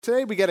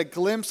Today we get a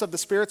glimpse of the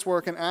Spirit's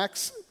work in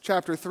Acts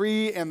chapter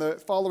 3 and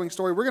the following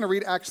story. We're going to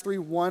read Acts 3,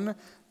 1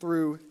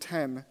 through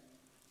 10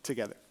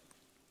 together.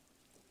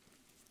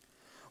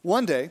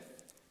 One day,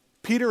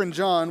 Peter and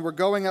John were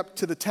going up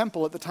to the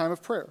temple at the time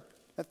of prayer,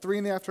 at 3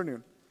 in the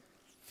afternoon.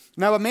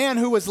 Now a man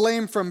who was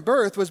lame from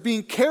birth was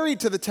being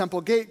carried to the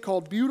temple gate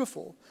called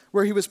Beautiful,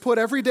 where he was put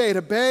every day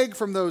to beg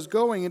from those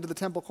going into the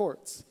temple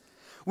courts.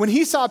 When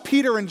he saw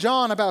Peter and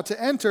John about to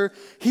enter,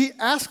 he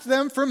asked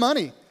them for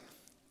money.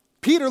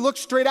 Peter looked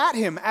straight at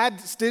him,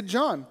 as did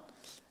John.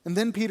 And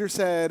then Peter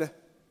said,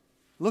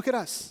 "Look at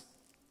us."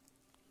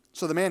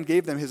 So the man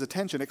gave them his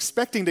attention,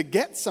 expecting to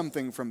get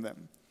something from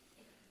them.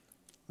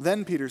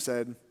 Then Peter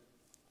said,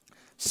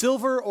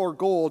 "Silver or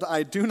gold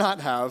I do not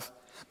have,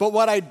 but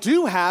what I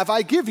do have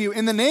I give you.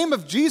 In the name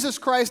of Jesus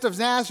Christ of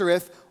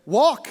Nazareth,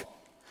 walk."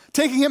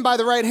 Taking him by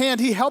the right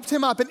hand, he helped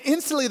him up, and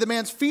instantly the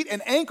man's feet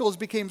and ankles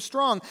became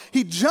strong.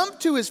 He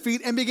jumped to his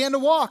feet and began to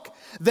walk.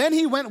 Then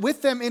he went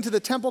with them into the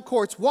temple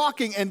courts,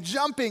 walking and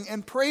jumping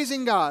and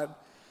praising God.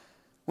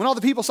 When all the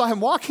people saw him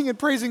walking and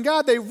praising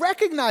God, they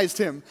recognized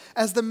him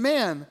as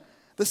the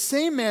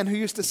same man who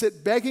used to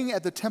sit begging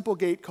at the temple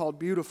gate called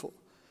Beautiful.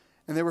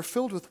 And they were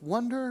filled with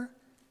wonder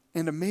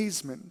and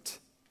amazement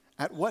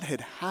at what had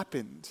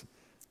happened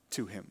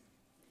to him.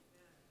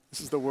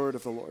 This is the word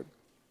of the Lord.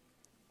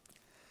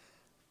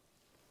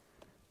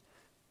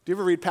 Do you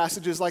ever read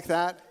passages like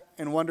that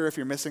and wonder if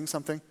you're missing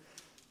something?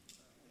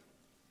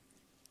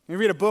 You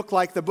read a book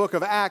like the book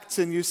of Acts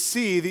and you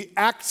see the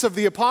Acts of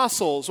the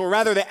Apostles, or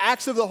rather the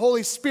Acts of the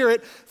Holy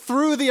Spirit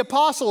through the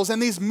apostles, and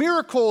these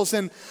miracles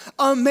and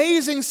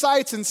amazing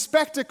sights and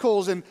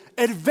spectacles and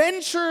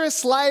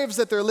adventurous lives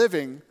that they're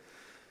living.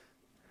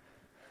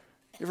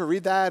 You ever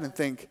read that and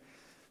think, is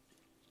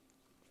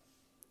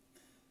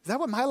that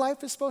what my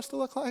life is supposed to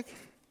look like?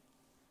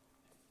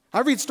 I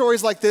read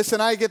stories like this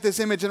and I get this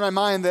image in my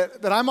mind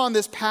that I'm on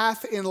this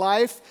path in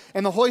life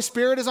and the Holy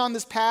Spirit is on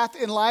this path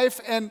in life,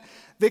 and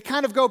they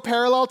kind of go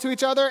parallel to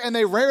each other and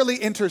they rarely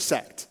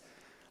intersect.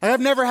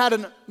 I've never had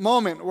a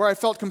moment where I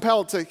felt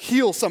compelled to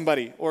heal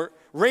somebody or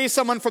raise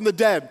someone from the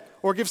dead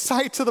or give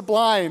sight to the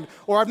blind,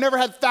 or I've never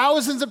had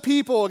thousands of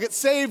people get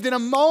saved in a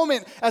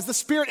moment as the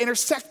Spirit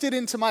intersected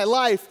into my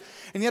life.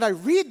 And yet I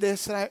read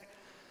this and I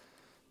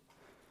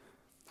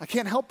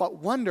can't help but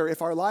wonder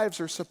if our lives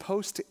are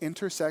supposed to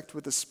intersect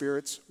with the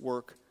Spirit's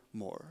work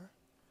more.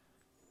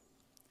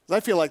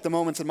 I feel like the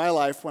moments in my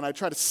life when I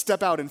try to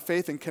step out in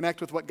faith and connect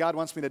with what God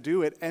wants me to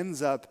do, it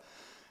ends up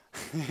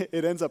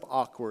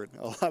awkward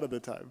a lot of the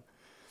time.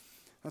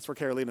 That's where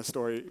Carolina's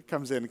story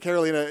comes in.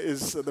 Carolina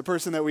is the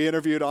person that we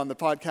interviewed on the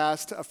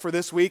podcast for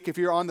this week. If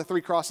you're on the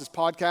Three Crosses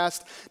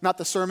podcast, not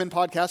the sermon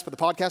podcast, but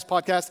the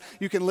podcast,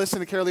 you can listen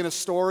to Carolina's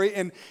story.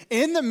 And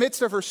in the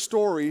midst of her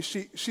story,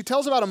 she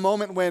tells about a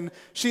moment when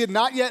she had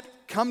not yet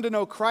come to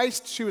know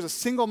Christ. She was a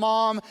single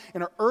mom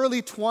in her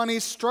early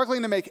 20s,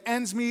 struggling to make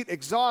ends meet,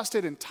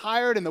 exhausted and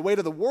tired, and the weight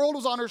of the world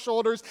was on her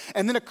shoulders.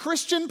 And then a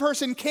Christian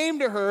person came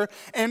to her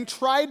and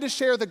tried to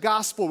share the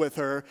gospel with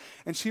her,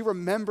 and she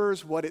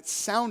remembers what it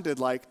sounded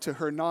like to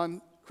her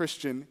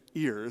non-Christian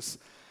ears.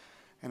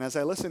 And as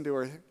I listened to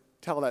her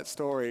tell that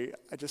story,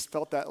 I just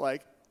felt that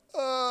like,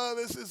 oh,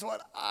 this is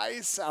what I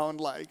sound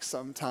like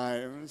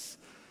sometimes.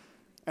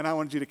 And I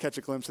wanted you to catch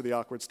a glimpse of the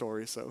awkward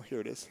story, so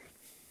here it is.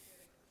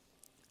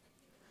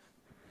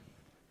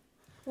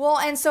 Well,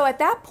 and so at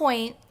that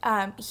point,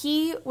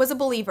 he was a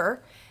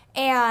believer,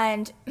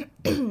 and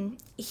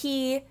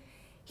he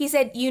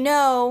said,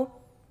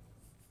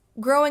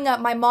 growing up,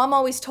 my mom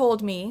always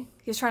told me,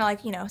 he was trying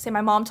to say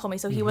my mom told me,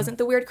 so he wasn't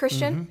the weird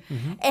Christian.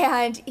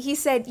 And he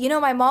said,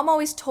 my mom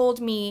always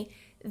told me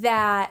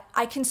that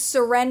I can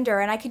surrender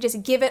and I can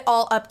just give it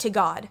all up to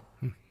God.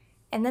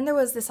 And then there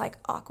was this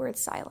awkward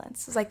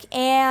silence. It was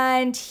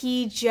and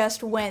he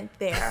just went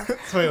there.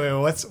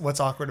 Wait, what's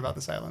awkward about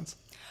the silence?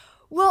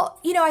 Well,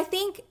 I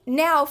think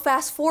now,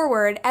 fast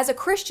forward, as a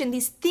Christian,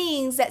 these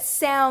things that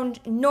sound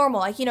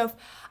normal, if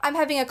I'm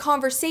having a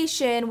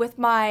conversation with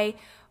my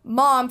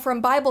mom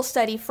from Bible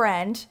study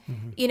friend,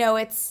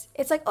 it's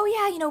like, oh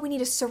yeah, we need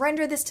to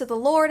surrender this to the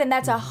Lord, and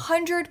that's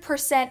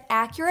 100%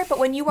 accurate. But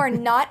when you are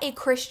not a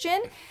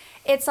Christian,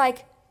 it's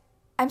like,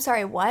 I'm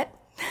sorry, what?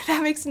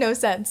 That makes no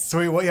sense.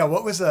 So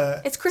what was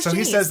It's Christianese. So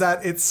he says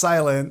that it's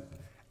silent,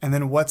 and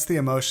then what's the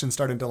emotion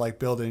starting to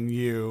build in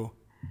you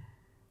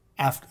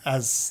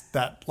as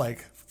that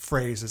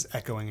phrase is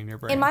echoing in your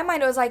brain? In my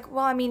mind, it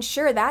was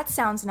sure, that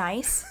sounds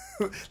nice.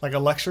 Like a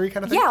luxury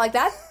kind of thing?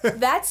 Yeah,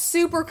 that's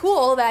super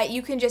cool that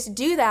you can just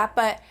do that,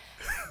 but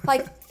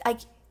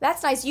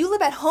that's nice. You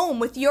live at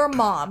home with your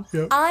mom.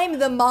 Yep. I'm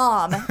the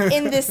mom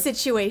in this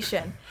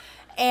situation.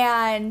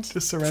 And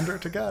just surrender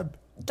it to God.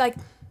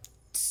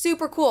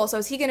 Super cool. So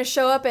is he going to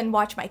show up and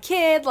watch my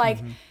kid?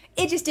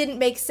 It just didn't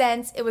make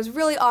sense. It was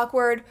really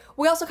awkward.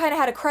 We also kind of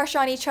had a crush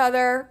on each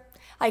other.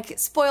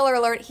 Spoiler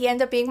alert, he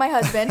ended up being my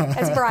husband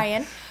as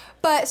Brian.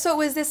 But so it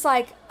was this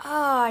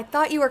I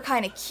thought you were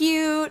kind of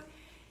cute.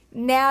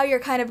 Now you're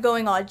kind of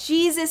going all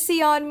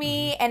Jesus-y on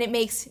me, and it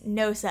makes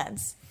no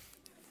sense.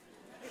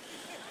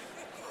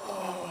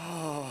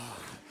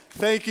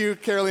 Thank you,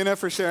 Carolina,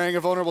 for sharing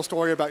a vulnerable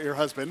story about your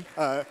husband.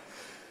 I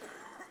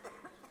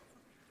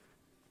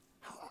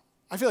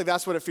feel like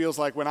that's what it feels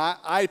like when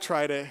I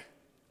try to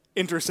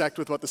intersect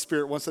with what the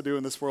Spirit wants to do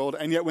in this world,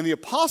 and yet when the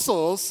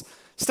apostles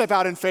step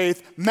out in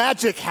faith,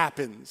 magic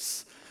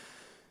happens.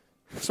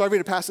 So I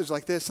read a passage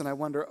like this and I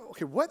wonder,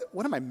 okay, what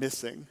am I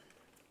missing?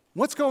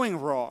 What's going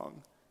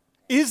wrong?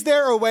 Is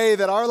there a way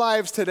that our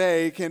lives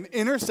today can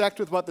intersect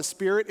with what the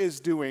Spirit is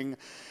doing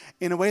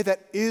in a way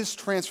that is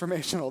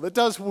transformational, that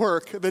does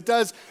work, that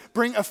does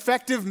bring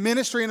effective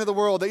ministry into the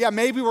world? That, yeah,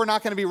 maybe we're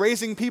not going to be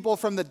raising people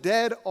from the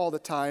dead all the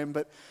time,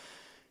 but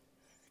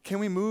can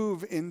we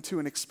move into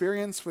an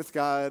experience with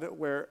God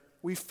where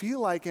we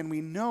feel like and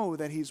we know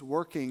that He's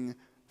working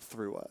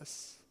through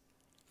us?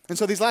 And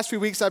so these last few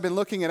weeks I've been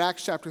looking at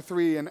Acts chapter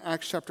 3 and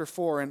Acts chapter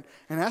 4 and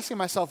asking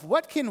myself,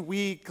 what can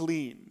we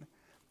glean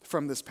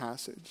from this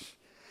passage?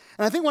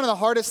 And I think one of the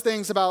hardest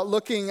things about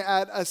looking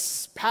at a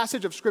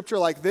passage of Scripture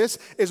like this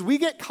is we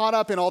get caught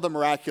up in all the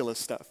miraculous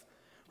stuff.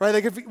 Right?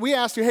 Like if we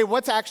asked you, hey,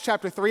 what's Acts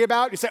chapter 3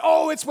 about? You say,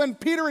 oh, it's when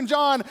Peter and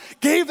John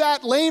gave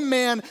that lame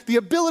man the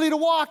ability to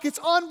walk. It's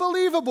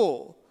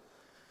unbelievable.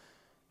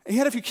 And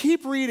yet if you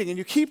keep reading and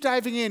you keep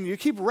diving in, you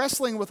keep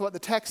wrestling with what the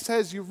text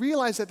says, you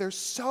realize that there's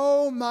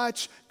so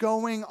much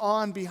going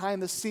on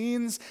behind the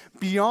scenes,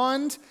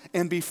 beyond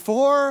and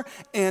before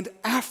and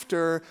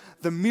after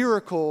the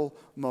miracle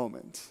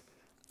moment.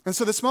 And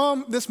so this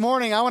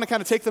morning, I want to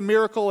kind of take the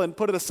miracle and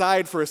put it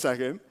aside for a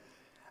second.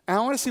 And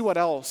I want to see what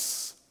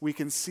else we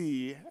can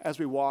see as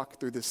we walk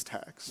through this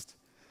text.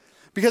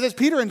 Because as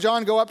Peter and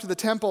John go up to the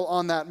temple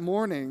on that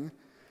morning,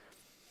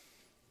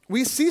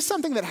 we see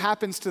something that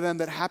happens to them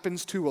that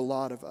happens to a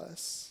lot of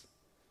us.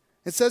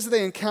 It says that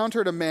they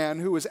encountered a man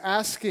who was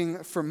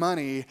asking for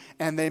money,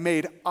 and they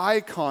made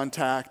eye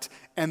contact,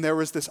 and there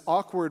was this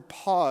awkward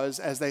pause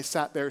as they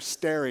sat there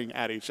staring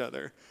at each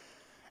other.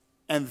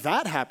 And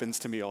that happens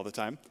to me all the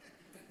time.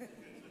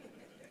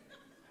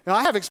 Now,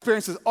 I have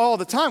experiences all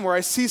the time where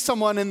I see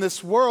someone in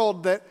this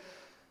world that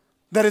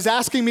is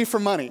asking me for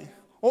money,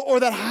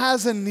 or that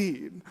has a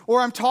need, or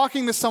I'm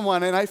talking to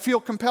someone and I feel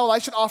compelled I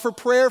should offer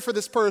prayer for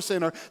this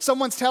person, or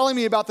someone's telling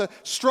me about the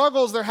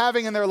struggles they're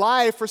having in their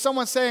life, or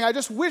someone's saying, I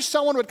just wish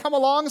someone would come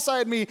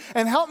alongside me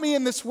and help me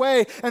in this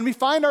way, and we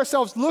find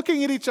ourselves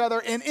looking at each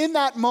other, and in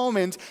that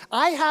moment,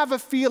 I have a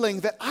feeling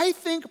that I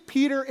think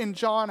Peter and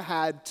John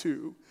had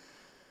too.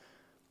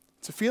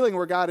 It's a feeling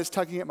where God is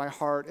tugging at my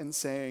heart and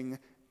saying,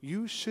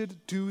 you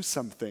should do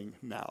something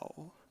now.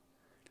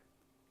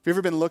 Have you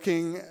ever been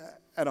looking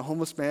at a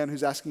homeless man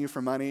who's asking you for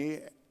money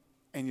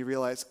and you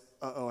realize,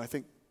 I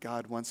think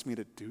God wants me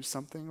to do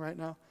something right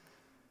now?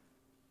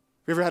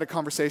 Have you ever had a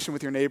conversation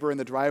with your neighbor in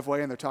the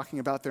driveway and they're talking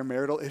about their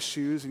marital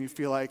issues and you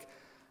feel like,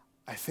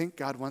 I think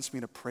God wants me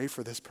to pray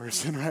for this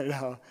person right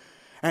now?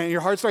 And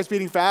your heart starts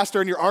beating faster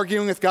and you're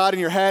arguing with God in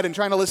your head and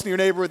trying to listen to your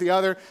neighbor with the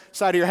other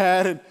side of your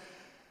head. And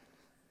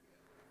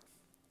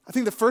I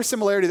think the first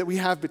similarity that we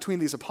have between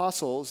these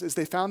apostles is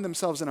they found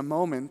themselves in a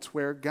moment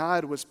where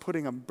God was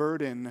putting a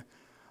burden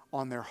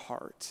on their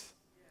heart.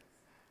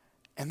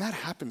 And that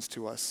happens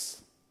to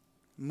us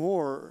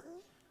more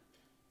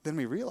than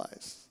we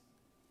realize.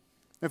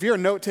 If you're a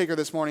note taker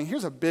this morning,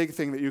 here's a big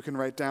thing that you can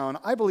write down.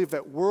 I believe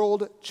that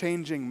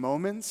world-changing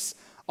moments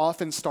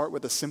often start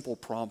with a simple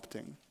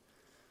prompting.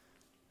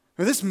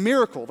 Now, this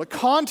miracle, the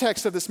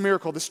context of this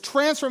miracle, this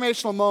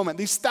transformational moment,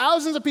 these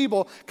thousands of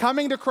people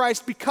coming to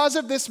Christ because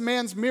of this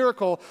man's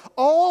miracle,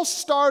 all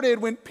started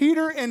when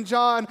Peter and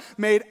John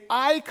made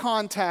eye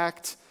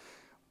contact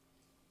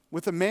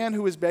with a man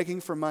who was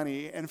begging for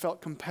money and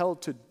felt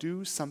compelled to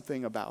do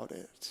something about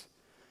it.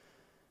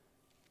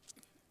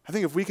 I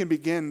think if we can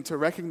begin to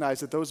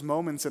recognize that those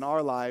moments in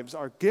our lives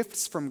are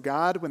gifts from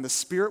God when the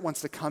Spirit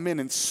wants to come in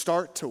and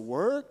start to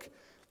work,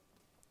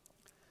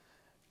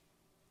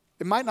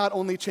 it might not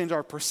only change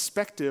our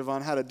perspective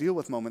on how to deal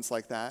with moments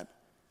like that,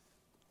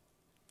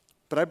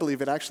 but I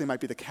believe it actually might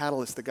be the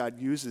catalyst that God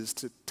uses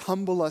to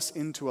tumble us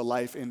into a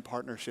life in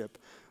partnership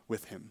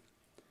with Him.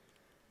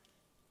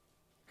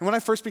 And when I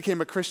first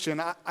became a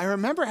Christian, I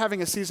remember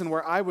having a season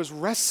where I was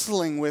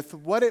wrestling with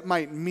what it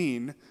might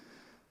mean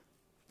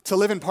to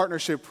live in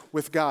partnership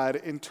with God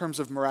in terms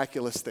of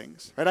miraculous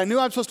things. Right? I knew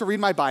I was supposed to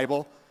read my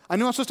Bible. I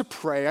knew I was supposed to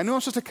pray. I knew I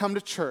was supposed to come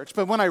to church.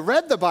 But when I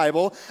read the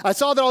Bible, I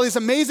saw that all these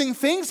amazing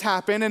things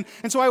happen. And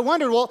so I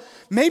wondered, well,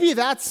 maybe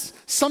that's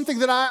something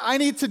that I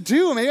need to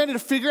do. Maybe I need to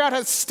figure out how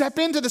to step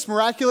into this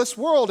miraculous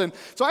world. And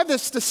so I have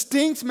this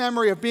distinct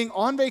memory of being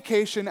on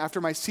vacation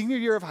after my senior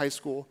year of high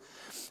school.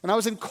 And I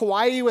was in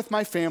Kauai with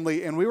my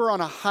family, and we were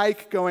on a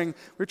hike we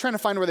were trying to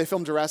find where they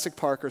filmed Jurassic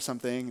Park or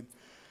something.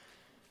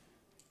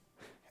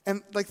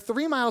 And like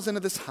 3 miles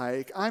into this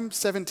hike, I'm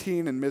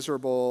 17 and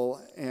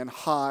miserable and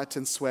hot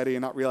and sweaty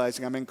and not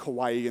realizing I'm in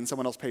Kauai and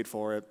someone else paid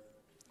for it.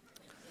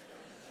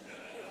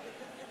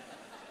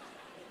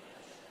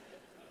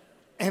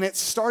 And it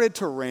started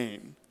to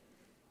rain.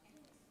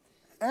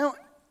 And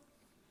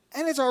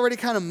it's already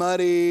kind of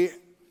muddy,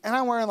 and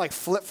I'm wearing like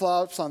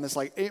flip-flops on this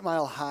like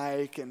 8-mile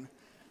hike, and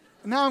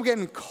now I'm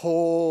getting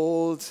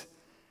cold.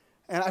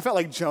 And I felt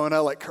like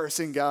Jonah, like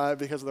cursing God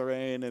because of the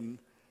rain. And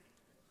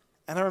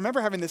I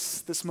remember having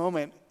this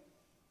moment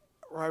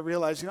where I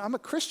realized, I'm a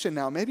Christian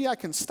now. Maybe I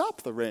can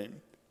stop the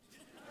rain.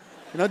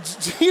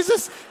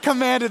 Jesus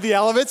commanded the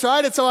elements,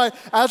 right? And so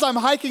as I'm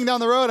hiking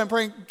down the road, I'm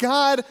praying,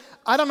 God,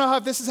 I don't know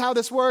if this is how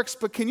this works,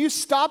 but can you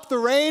stop the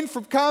rain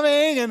from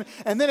coming?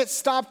 And then it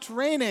stopped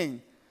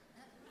raining.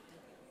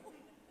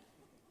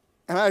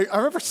 And I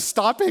remember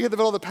stopping in the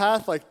middle of the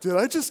path, like, did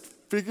I just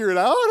figure it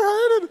out,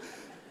 right?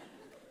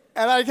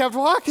 And I kept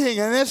walking,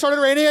 and then it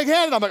started raining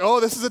again. And I'm like, oh,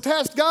 this is a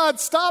test. God,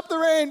 stop the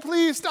rain.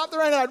 Please stop the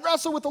rain. And I'd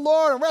wrestle with the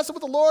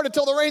Lord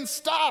until the rain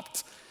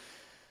stopped.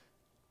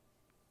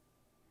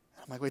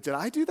 I'm like, wait, did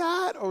I do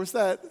that? Or was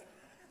that?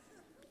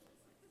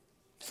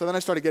 So then I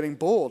started getting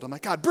bold. I'm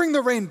like, God, bring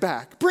the rain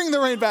back. Bring the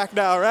rain back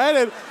now, right?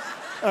 And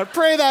I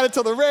pray that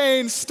until the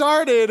rain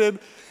started. And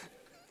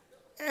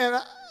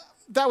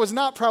that was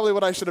not probably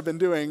what I should have been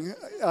doing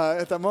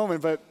at that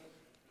moment. But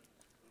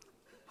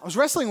I was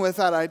wrestling with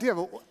that idea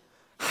of,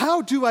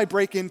 how do I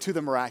break into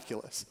the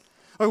miraculous?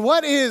 Or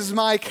what is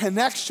my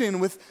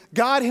connection with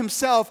God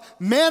himself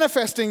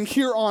manifesting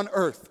here on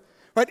earth?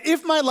 Right?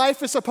 If my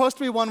life is supposed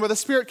to be one where the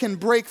Spirit can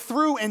break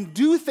through and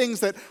do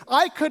things that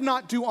I could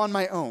not do on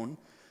my own,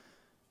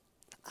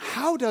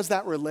 how does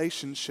that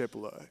relationship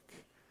look?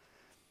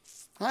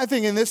 I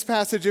think in this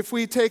passage, if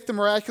we take the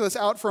miraculous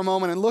out for a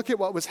moment and look at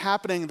what was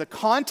happening, the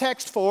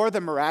context for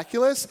the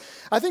miraculous,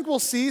 I think we'll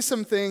see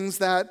some things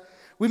that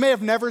we may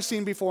have never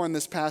seen before in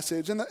this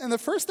passage. And the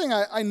first thing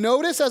I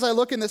notice as I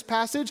look in this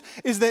passage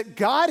is that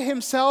God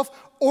himself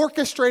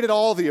orchestrated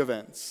all the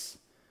events.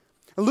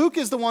 Luke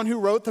is the one who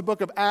wrote the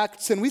book of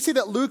Acts, and we see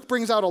that Luke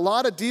brings out a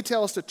lot of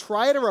details to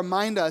try to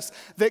remind us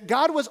that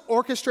God was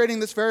orchestrating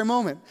this very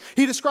moment.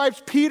 He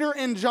describes Peter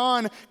and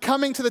John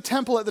coming to the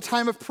temple at the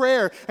time of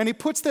prayer, and he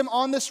puts them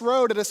on this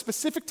road at a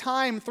specific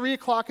time, 3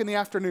 o'clock in the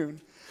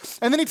afternoon.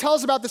 And then he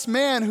tells about this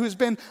man who's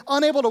been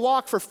unable to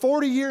walk for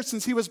 40 years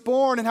since he was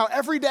born, and how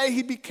every day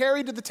he'd be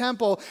carried to the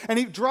temple. And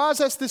he draws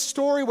us this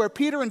story where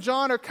Peter and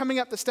John are coming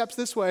up the steps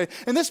this way,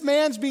 and this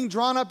man's being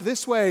drawn up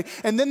this way,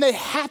 and then they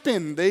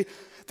happen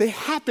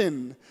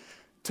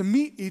to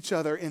meet each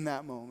other in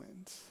that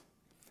moment.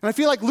 And I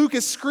feel like Luke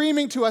is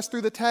screaming to us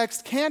through the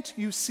text, can't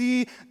you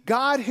see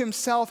God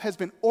himself has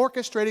been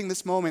orchestrating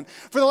this moment?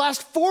 For the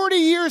last 40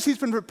 years, he's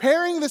been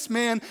preparing this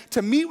man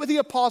to meet with the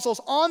apostles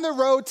on the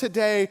road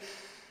today.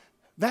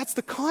 That's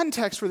the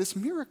context for this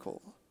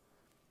miracle.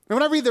 And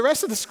when I read the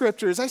rest of the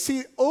scriptures, I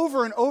see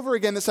over and over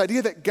again this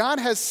idea that God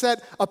has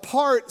set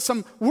apart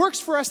some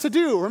works for us to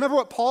do. Remember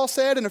what Paul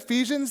said in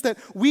Ephesians, that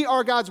we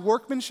are God's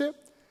workmanship,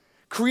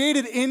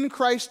 created in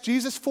Christ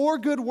Jesus for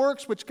good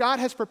works, which God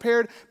has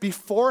prepared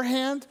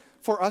beforehand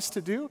for us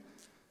to do?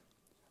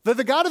 That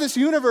the God of this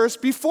universe,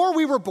 before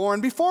we were born,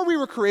 before we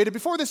were created,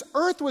 before this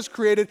earth was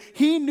created,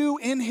 he knew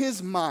in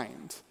his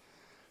mind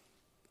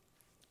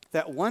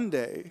that one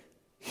day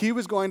he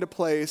was going to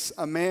place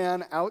a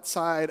man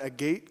outside a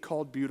gate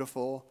called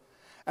Beautiful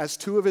as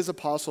two of his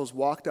apostles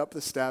walked up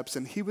the steps,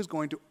 and he was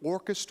going to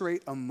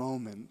orchestrate a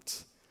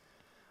moment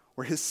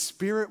where his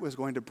Spirit was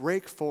going to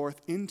break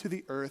forth into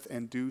the earth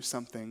and do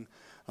something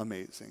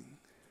amazing.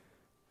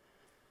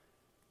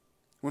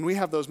 When we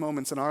have those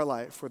moments in our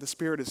life where the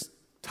Spirit is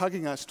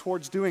tugging us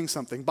towards doing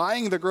something,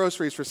 buying the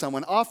groceries for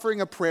someone, offering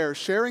a prayer,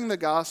 sharing the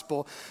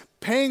gospel,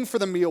 paying for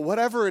the meal,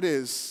 whatever it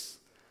is,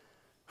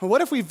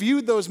 what if we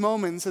viewed those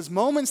moments as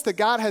moments that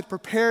God had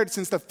prepared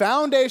since the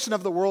foundation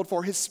of the world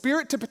for his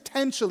Spirit to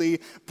potentially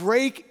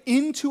break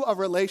into a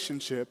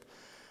relationship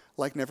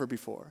like never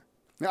before?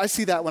 Now, I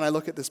see that when I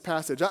look at this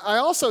passage. I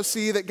also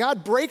see that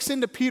God breaks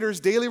into Peter's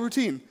daily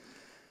routine.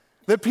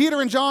 That Peter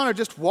and John are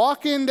just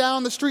walking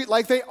down the street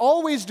like they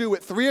always do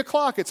at 3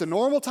 o'clock. It's a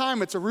normal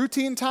time. It's a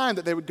routine time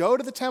that they would go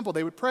to the temple.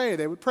 They would pray.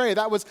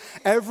 That was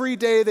every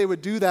day they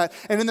would do that.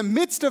 And in the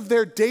midst of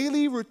their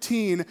daily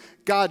routine,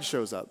 God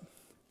shows up.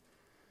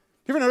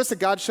 You ever notice that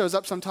God shows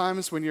up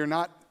sometimes when you're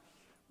not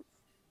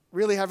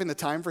really having the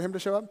time for him to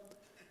show up?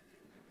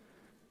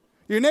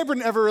 Your neighbor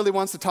never really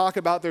wants to talk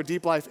about their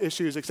deep life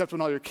issues except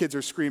when all your kids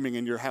are screaming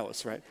in your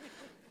house, right?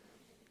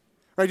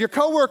 Right? Your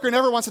coworker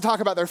never wants to talk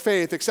about their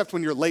faith except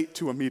when you're late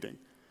to a meeting.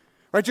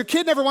 Right? Your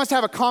kid never wants to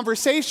have a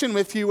conversation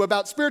with you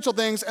about spiritual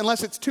things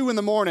unless it's 2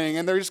 a.m.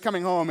 and they're just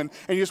coming home and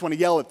you just want to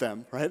yell at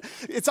them, right?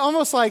 It's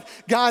almost like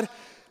God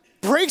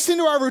breaks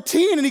into our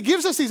routine and he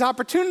gives us these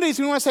opportunities.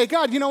 We want to say,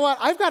 God, you know what?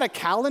 I've got a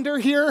calendar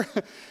here.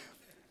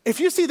 If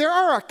you see, there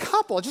are a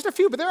couple, just a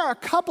few, but there are a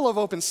couple of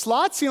open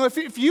slots. You know,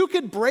 if you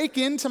could break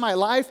into my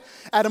life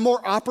at a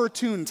more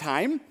opportune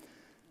time,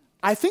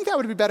 I think that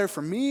would be better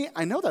for me.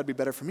 I know that would be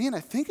better for me, and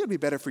I think it would be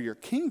better for your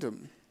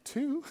kingdom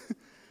too.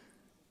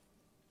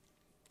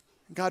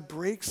 God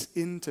breaks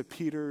into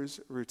Peter's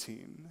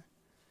routine.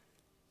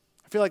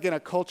 I feel like in a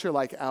culture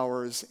like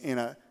ours, in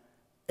an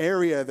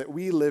area that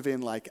we live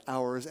in like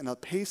ours, in a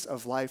pace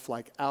of life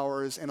like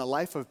ours, in a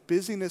life of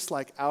busyness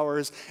like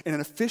ours, in an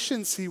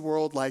efficiency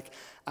world like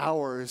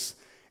ours,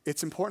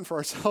 it's important for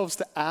ourselves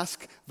to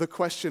ask the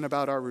question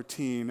about our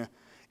routine,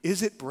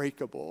 is it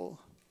breakable?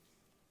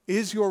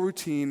 Is your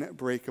routine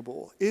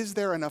breakable? Is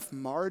there enough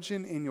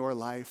margin in your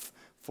life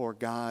for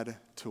God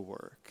to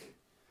work?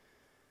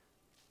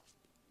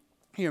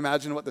 Can you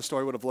imagine what the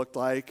story would have looked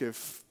like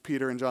if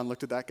Peter and John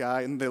looked at that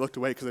guy and they looked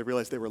away because they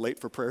realized they were late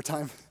for prayer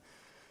time?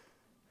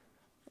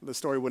 The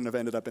story wouldn't have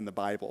ended up in the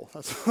Bible.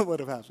 That's what would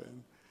have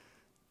happened.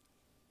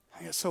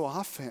 I guess so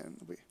often,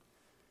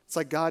 it's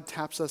like God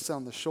taps us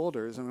on the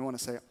shoulders and we want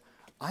to say,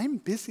 I'm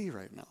busy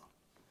right now.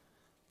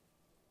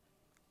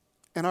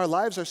 And our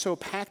lives are so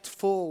packed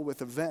full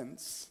with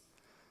events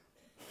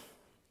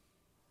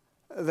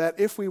that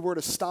if we were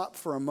to stop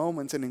for a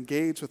moment and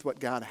engage with what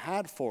God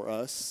had for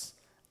us,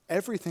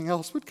 everything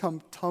else would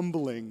come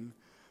tumbling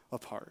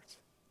apart.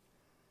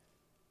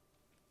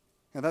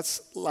 And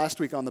that's last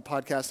week on the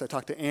podcast, I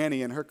talked to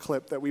Annie and her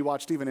clip that we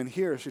watched even in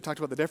here. She talked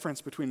about the difference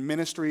between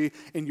ministry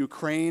in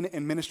Ukraine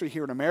and ministry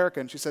here in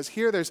America. And she says,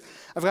 here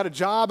I've got a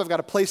job, I've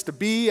got a place to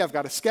be, I've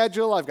got a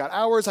schedule, I've got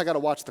hours, I've got to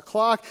watch the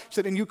clock. She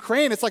said, in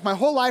Ukraine, it's like my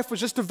whole life was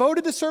just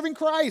devoted to serving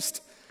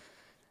Christ.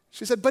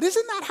 She said, but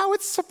isn't that how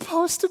it's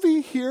supposed to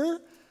be here?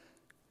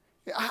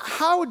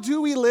 How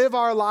do we live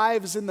our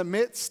lives in the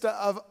midst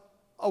of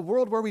a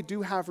world where we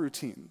do have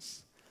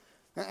routines?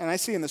 And I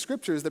see in the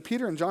scriptures that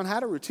Peter and John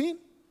had a routine.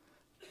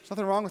 There's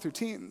nothing wrong with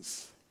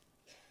routines.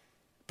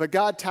 But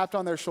God tapped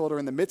on their shoulder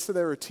in the midst of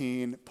their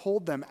routine,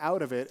 pulled them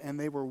out of it, and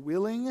they were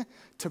willing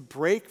to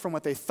break from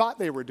what they thought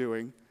they were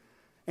doing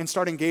and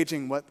start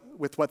engaging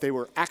with what they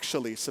were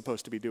actually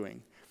supposed to be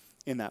doing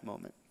in that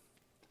moment.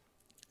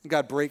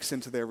 God breaks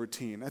into their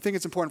routine. I think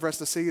it's important for us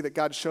to see that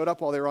God showed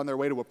up while they were on their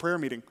way to a prayer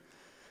meeting.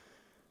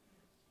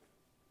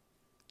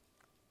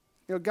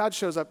 You know, God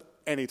shows up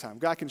anytime.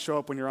 God can show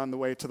up when you're on the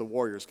way to the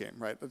Warriors game,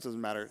 right? That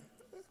doesn't matter.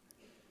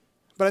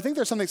 But I think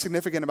there's something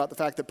significant about the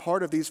fact that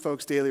part of these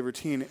folks' daily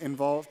routine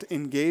involved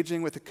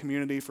engaging with the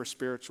community for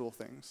spiritual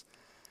things.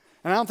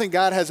 And I don't think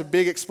God has a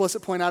big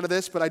explicit point out of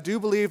this, but I do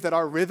believe that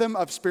our rhythm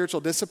of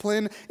spiritual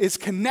discipline is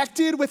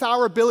connected with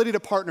our ability to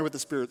partner with the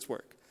Spirit's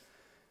work.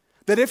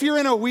 That if you're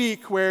in a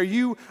week where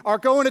you are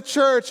going to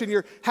church and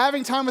you're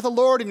having time with the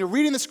Lord and you're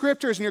reading the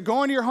scriptures and you're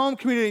going to your home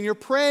community and you're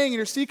praying and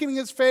you're seeking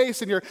His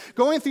face and you're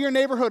going through your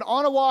neighborhood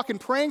on a walk and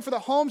praying for the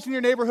homes in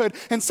your neighborhood,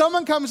 and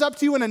someone comes up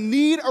to you and a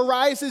need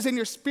arises in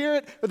your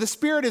spirit, or the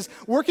Spirit is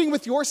working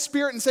with your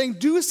spirit and saying,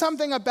 do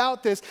something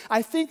about this,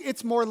 I think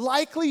it's more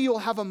likely you'll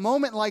have a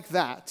moment like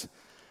that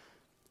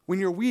when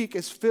your week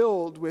is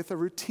filled with a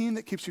routine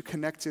that keeps you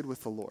connected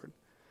with the Lord.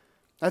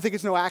 I think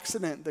it's no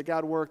accident that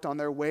God worked on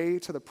their way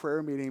to the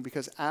prayer meeting,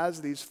 because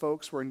as these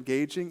folks were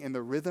engaging in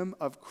the rhythm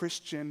of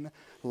Christian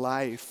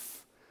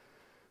life,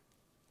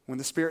 when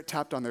the Spirit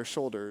tapped on their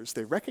shoulders,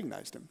 they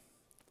recognized Him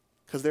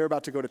because they were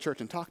about to go to church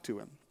and talk to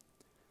Him.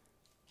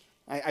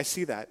 I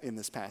see that in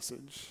this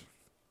passage.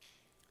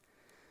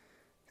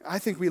 I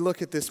think we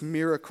look at this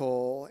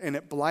miracle and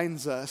it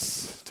blinds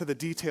us to the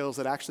details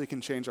that actually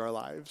can change our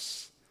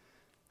lives.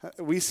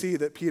 We see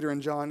that Peter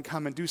and John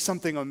come and do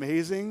something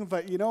amazing,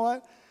 but you know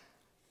what?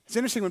 It's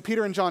interesting when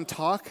Peter and John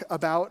talk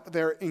about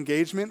their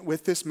engagement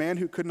with this man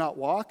who could not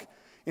walk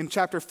in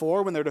chapter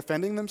 4 when they're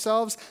defending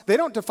themselves, they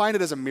don't define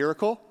it as a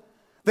miracle.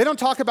 They don't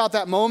talk about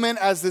that moment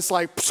as this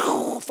like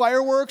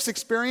fireworks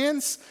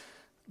experience.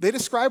 They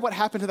describe what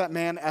happened to that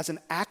man as an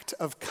act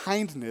of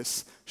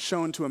kindness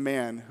shown to a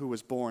man who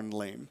was born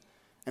lame.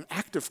 An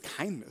act of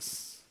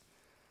kindness.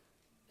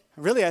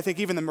 Really, I think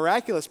even the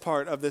miraculous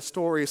part of this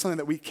story is something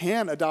that we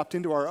can adopt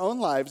into our own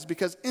lives,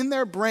 because in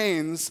their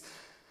brains,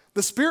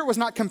 the Spirit was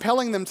not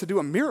compelling them to do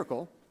a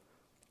miracle.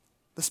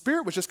 The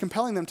Spirit was just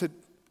compelling them to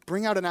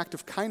bring out an act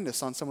of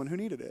kindness on someone who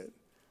needed it.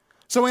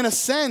 So in a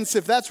sense,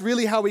 if that's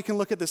really how we can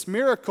look at this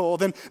miracle,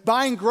 then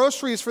buying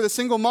groceries for the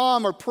single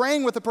mom, or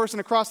praying with the person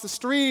across the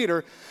street,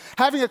 or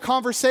having a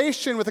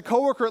conversation with a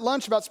coworker at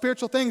lunch about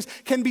spiritual things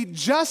can be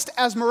just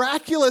as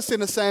miraculous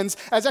in a sense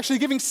as actually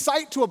giving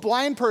sight to a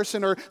blind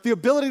person or the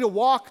ability to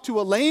walk to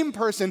a lame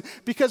person,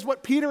 because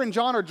what Peter and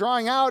John are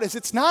drawing out is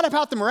it's not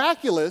about the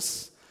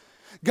miraculous.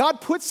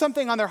 God put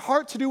something on their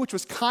heart to do which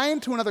was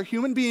kind to another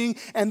human being,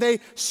 and they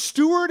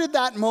stewarded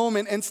that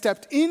moment and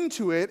stepped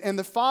into it, and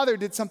the Father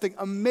did something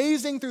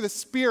amazing through the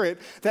Spirit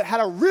that had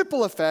a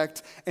ripple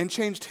effect and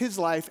changed his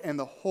life and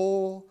the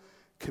whole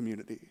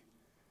community.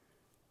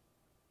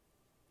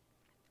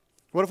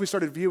 What if we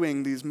started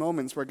viewing these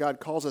moments where God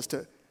calls us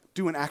to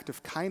do an act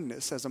of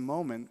kindness as a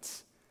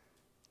moment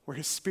where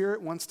His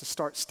Spirit wants to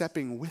start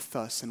stepping with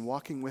us and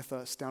walking with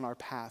us down our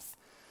path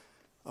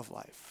of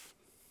life?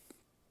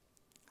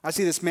 I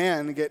see this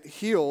man get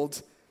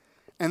healed,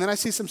 and then I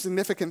see some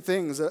significant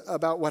things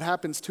about what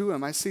happens to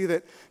him. I see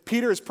that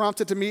Peter is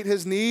prompted to meet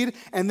his need,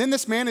 and then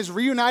this man is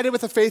reunited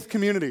with a faith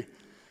community.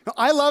 Now,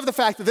 I love the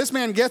fact that this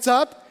man gets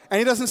up, and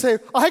he doesn't say,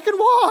 I can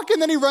walk, and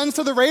then he runs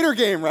to the Raider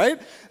game,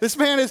 right? This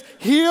man is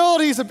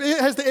healed, he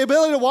has the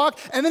ability to walk,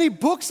 and then he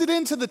books it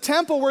into the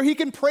temple where he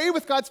can pray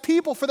with God's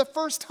people for the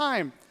first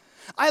time.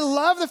 I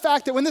love the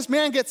fact that when this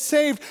man gets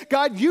saved,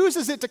 God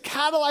uses it to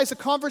catalyze a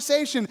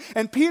conversation,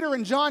 and Peter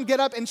and John get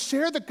up and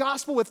share the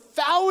gospel with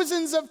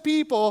thousands of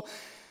people.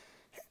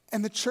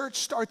 And the church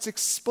starts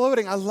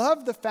exploding. I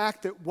love the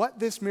fact that what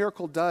this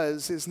miracle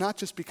does is not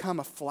just become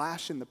a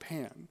flash in the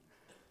pan,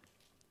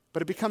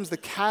 but it becomes the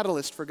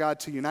catalyst for God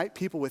to unite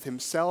people with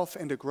himself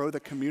and to grow the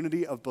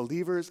community of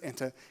believers and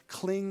to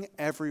cling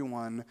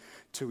everyone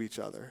to each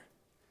other.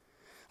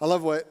 I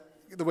love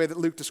the way that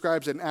Luke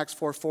describes it in Acts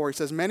 4:4. He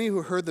says, many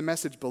who heard the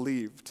message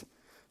believed.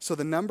 So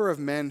the number of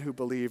men who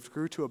believed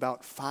grew to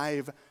about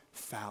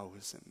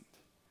 5,000.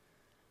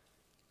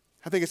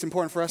 I think it's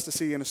important for us to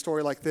see in a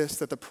story like this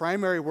that the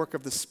primary work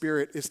of the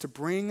Spirit is to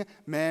bring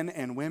men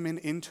and women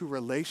into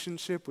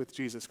relationship with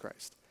Jesus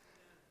Christ.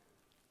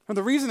 And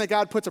the reason that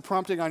God puts a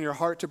prompting on your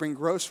heart to bring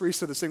groceries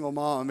to the single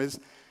mom is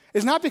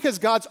not because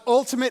God's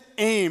ultimate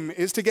aim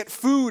is to get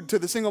food to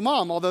the single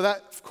mom, although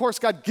that, of course,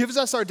 God gives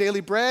us our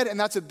daily bread, and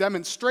that's a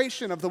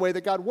demonstration of the way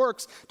that God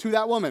works to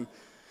that woman.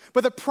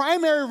 But the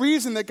primary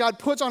reason that God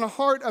puts on a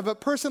heart of a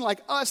person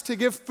like us to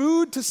give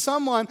food to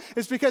someone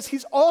is because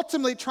he's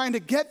ultimately trying to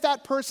get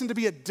that person to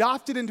be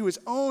adopted into his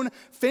own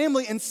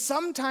family. And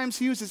sometimes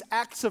he uses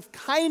acts of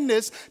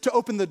kindness to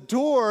open the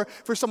door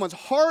for someone's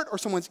heart or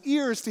someone's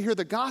ears to hear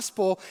the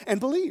gospel and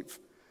believe.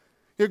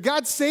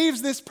 God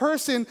saves this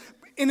person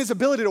in his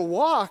ability to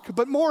walk,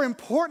 but more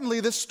importantly,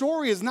 this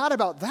story is not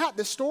about that.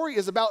 This story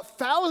is about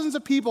thousands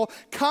of people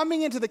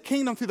coming into the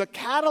kingdom through the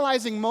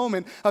catalyzing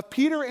moment of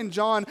Peter and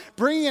John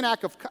bringing an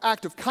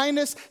act of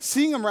kindness,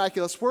 seeing a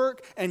miraculous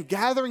work, and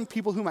gathering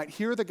people who might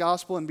hear the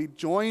gospel and be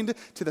joined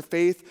to the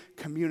faith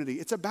community.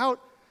 It's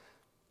about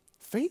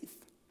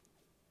faith.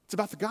 It's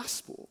about the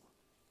gospel.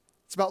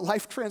 It's about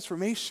life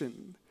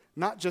transformation,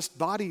 not just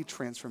body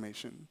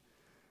transformation.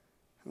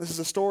 This is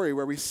a story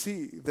where we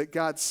see that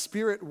God's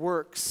Spirit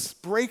works,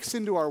 breaks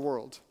into our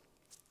world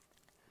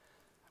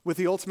with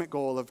the ultimate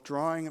goal of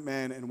drawing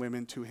men and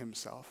women to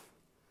himself.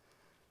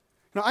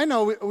 Now, I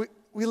know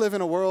we live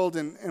in a world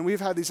and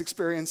we've had these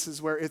experiences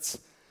where it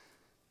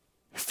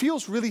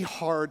feels really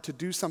hard to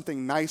do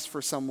something nice for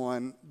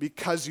someone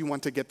because you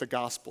want to get the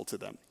gospel to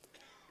them.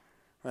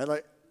 Right?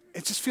 Like,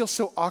 it just feels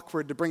so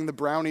awkward to bring the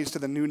brownies to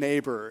the new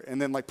neighbor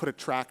and then put a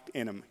tract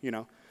in them,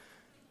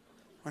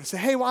 Or to say,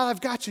 hey, while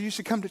I've got you, you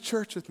should come to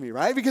church with me,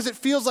 right? Because it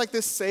feels like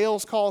this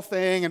sales call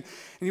thing, and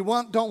you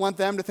don't want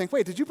them to think,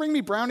 wait, did you bring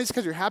me brownies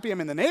because you're happy I'm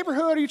in the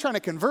neighborhood? Are you trying to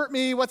convert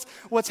me?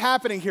 What's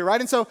happening here,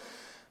 right? And so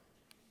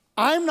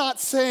I'm not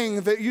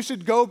saying that you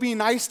should go be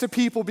nice to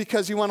people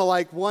because you want to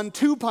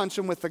 1-2 punch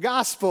them with the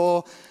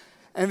gospel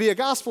and be a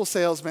gospel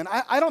salesman.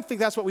 I don't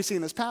think that's what we see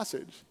in this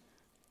passage.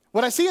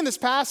 What I see in this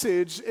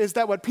passage is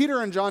that what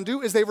Peter and John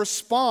do is they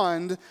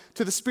respond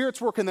to the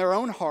Spirit's work in their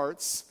own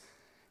hearts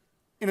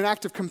in an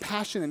act of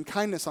compassion and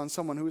kindness on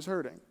someone who is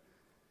hurting.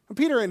 And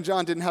Peter and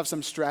John didn't have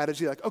some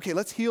strategy okay,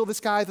 let's heal this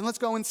guy, then let's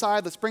go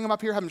inside, let's bring him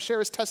up here, have him share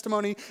his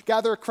testimony,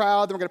 gather a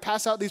crowd, then we're going to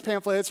pass out these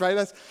pamphlets, right?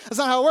 That's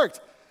not how it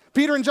worked.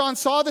 Peter and John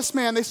saw this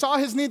man, they saw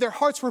his need, their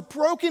hearts were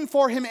broken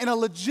for him in a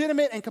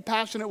legitimate and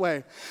compassionate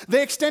way.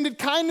 They extended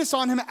kindness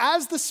on him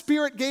as the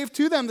Spirit gave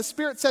to them. The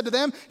Spirit said to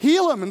them,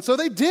 heal him, and so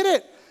they did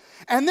it.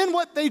 And then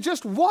what they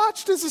just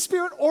watched as the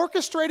Spirit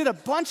orchestrated a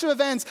bunch of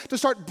events to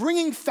start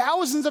bringing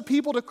thousands of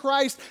people to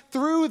Christ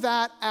through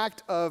that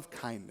act of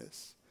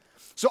kindness.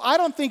 So I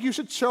don't think you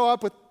should show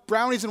up with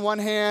brownies in one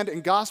hand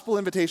and gospel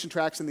invitation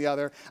tracts in the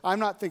other. I'm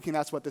not thinking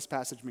that's what this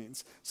passage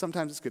means.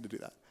 Sometimes it's good to do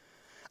that.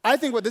 I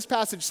think what this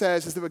passage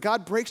says is that when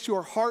God breaks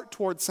your heart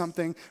towards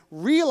something,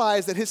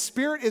 realize that his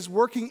Spirit is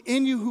working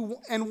in you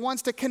and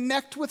wants to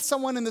connect with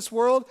someone in this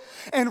world,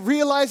 and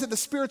realize that the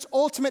Spirit's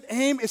ultimate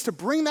aim is to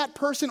bring that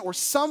person or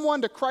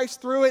someone to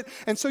Christ through it.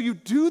 And so you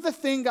do the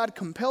thing God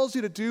compels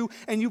you to do,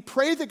 and you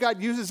pray that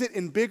God uses it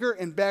in bigger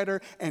and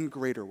better and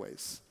greater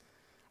ways.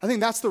 I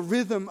think that's the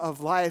rhythm of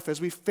life as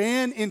we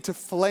fan into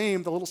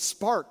flame the little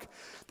spark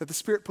that the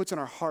Spirit puts in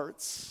our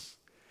hearts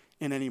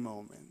in any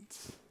moment.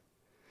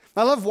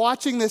 I love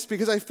watching this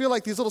because I feel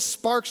like these little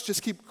sparks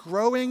just keep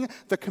growing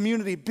the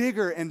community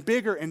bigger and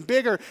bigger and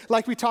bigger,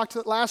 like we talked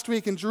last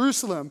week in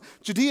Jerusalem,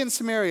 Judea and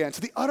Samaria, and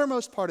to the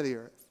uttermost part of the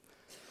earth.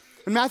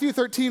 In Matthew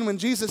 13, when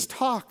Jesus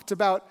talked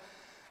about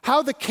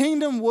how the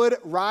kingdom would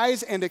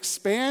rise and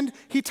expand,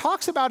 he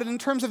talks about it in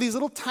terms of these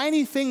little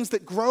tiny things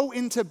that grow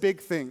into big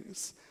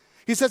things.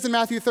 He says in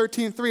Matthew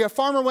 13:3, a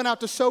farmer went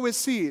out to sow his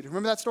seed.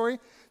 Remember that story?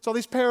 It's all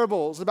these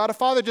parables about a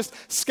father just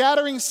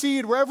scattering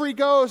seed wherever he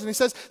goes. And he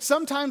says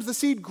sometimes the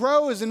seed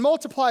grows and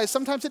multiplies.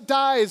 Sometimes it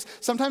dies.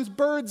 Sometimes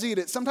birds eat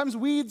it. Sometimes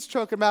weeds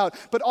choke him out.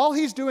 But all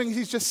he's doing is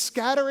he's just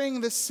scattering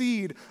the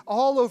seed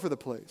all over the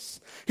place.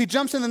 He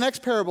jumps in the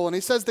next parable and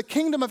he says the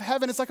kingdom of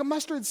heaven is like a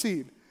mustard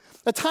seed.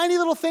 A tiny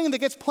little thing that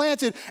gets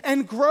planted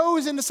and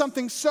grows into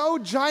something so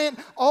giant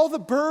all the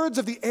birds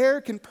of the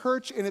air can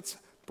perch in its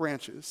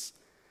branches.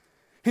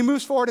 He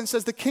moves forward and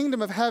says the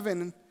kingdom of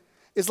heaven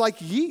is like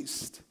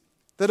yeast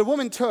that a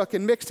woman took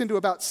and mixed into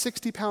about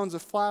 60 pounds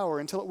of flour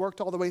until it worked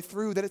all the way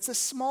through, that it's a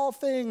small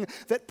thing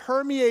that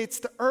permeates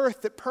the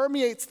earth, that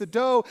permeates the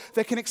dough,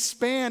 that can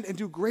expand and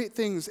do great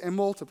things and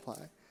multiply.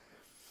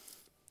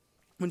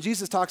 When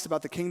Jesus talks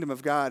about the kingdom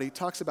of God, he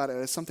talks about it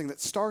as something that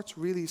starts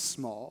really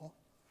small,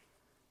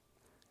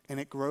 and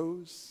it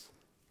grows,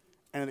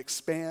 and it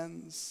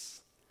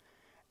expands,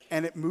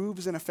 and it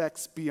moves and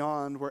affects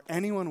beyond where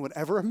anyone would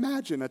ever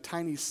imagine a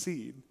tiny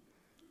seed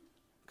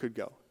could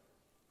go.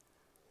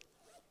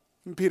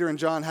 And Peter and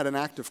John had an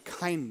act of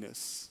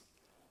kindness,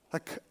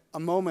 a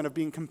moment of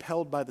being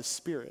compelled by the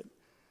Spirit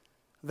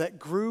that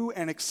grew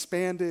and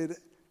expanded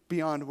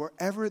beyond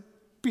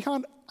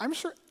I'm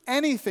sure,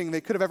 anything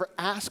they could have ever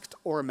asked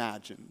or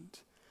imagined.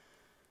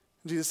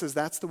 Jesus says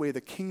that's the way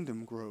the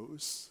kingdom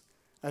grows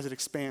as it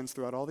expands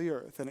throughout all the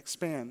earth and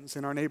expands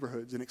in our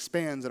neighborhoods and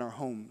expands in our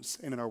homes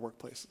and in our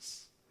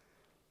workplaces.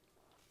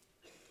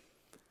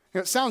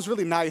 It sounds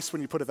really nice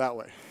when you put it that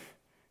way.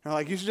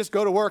 Like you should just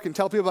go to work and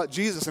tell people about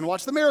Jesus and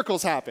watch the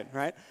miracles happen,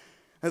 right?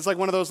 It's like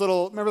one of those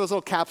remember those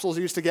little capsules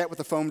you used to get with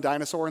the foam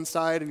dinosaur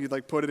inside, and you'd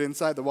like put it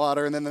inside the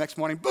water, and then the next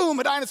morning, boom,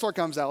 a dinosaur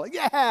comes out. Like,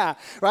 yeah,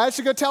 right? I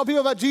should go tell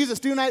people about Jesus,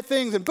 do nice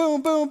things, and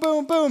boom, boom,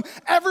 boom, boom.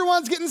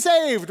 Everyone's getting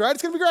saved, right?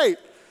 It's going to be great.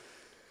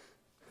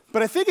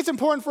 But I think it's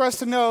important for us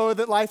to know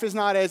that life is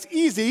not as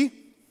easy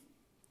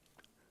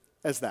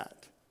as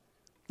that.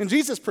 And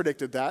Jesus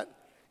predicted that.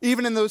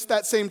 Even in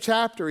that same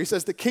chapter, he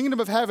says, the kingdom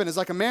of heaven is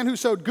like a man who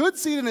sowed good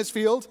seed in his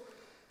field,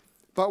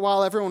 but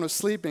while everyone was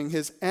sleeping,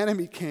 his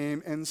enemy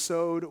came and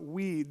sowed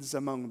weeds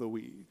among the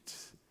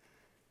weeds.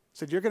 He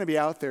said, you're going to be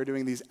out there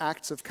doing these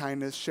acts of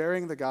kindness,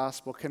 sharing the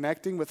gospel,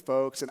 connecting with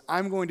folks, and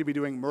I'm going to be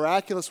doing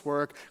miraculous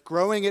work,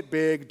 growing it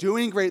big,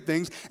 doing great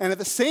things, and at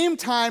the same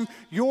time,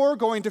 you're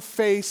going to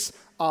face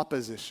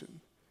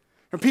opposition.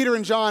 And Peter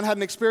and John had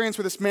an experience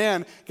where this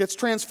man gets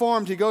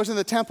transformed. He goes into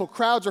the temple.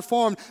 Crowds are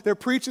formed. They're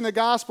preaching the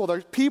gospel.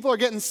 People are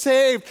getting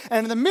saved.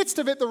 And in the midst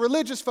of it, the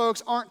religious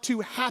folks aren't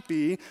too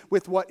happy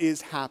with what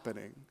is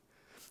happening.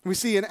 We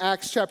see in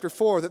Acts chapter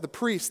 4 that the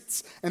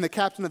priests and the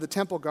captain of the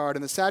temple guard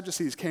and the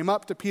Sadducees came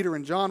up to Peter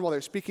and John while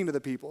they're speaking to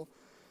the people.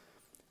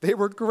 They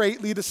were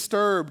greatly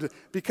disturbed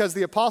because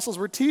the apostles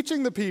were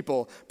teaching the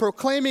people,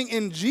 proclaiming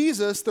in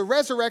Jesus the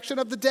resurrection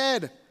of the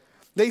dead.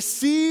 They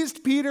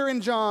seized Peter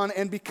and John,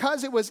 and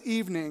because it was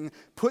evening,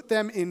 put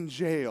them in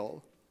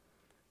jail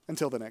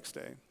until the next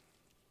day.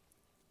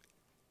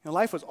 And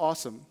life was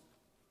awesome,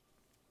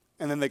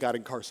 and then they got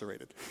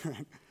incarcerated.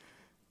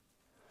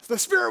 The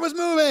Spirit was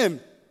moving,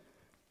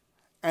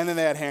 and then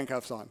they had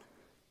handcuffs on.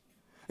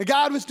 And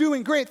God was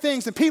doing great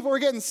things, and people were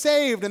getting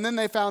saved, and then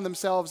they found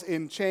themselves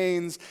in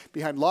chains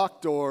behind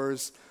locked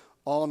doors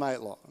all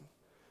night long.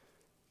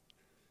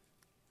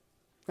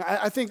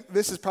 I think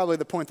this is probably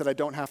the point that I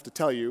don't have to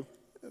tell you,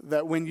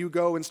 that when you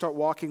go and start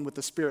walking with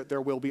the Spirit,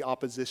 there will be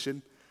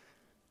opposition.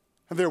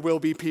 And there will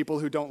be people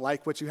who don't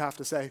like what you have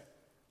to say.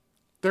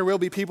 There will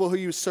be people who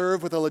you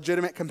serve with a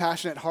legitimate,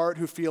 compassionate heart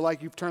who feel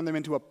like you've turned them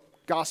into a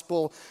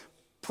gospel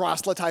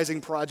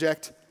proselytizing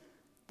project.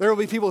 There will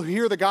be people who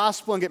hear the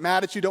gospel and get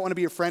mad at you, don't want to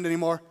be your friend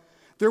anymore.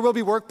 There will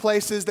be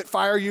workplaces that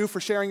fire you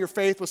for sharing your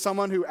faith with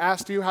someone who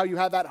asked you how you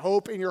had that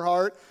hope in your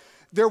heart.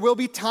 There will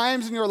be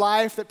times in your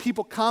life that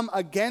people come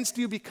against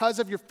you because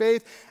of your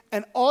faith,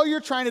 and all you're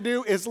trying to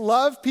do is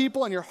love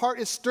people, and your heart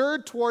is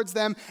stirred towards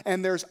them,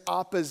 and there's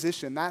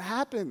opposition. That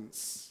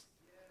happens.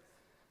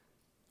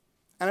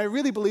 And I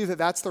really believe that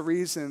that's the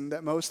reason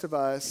that most of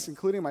us,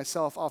 including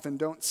myself, often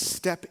don't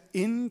step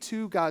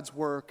into God's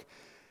work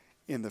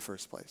in the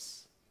first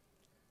place.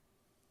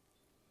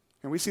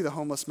 And we see the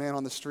homeless man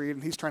on the street,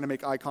 and he's trying to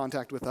make eye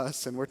contact with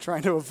us, and we're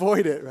trying to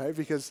avoid it, right?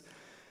 Because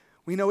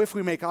we know if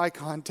we make eye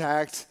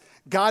contact,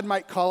 God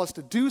might call us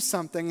to do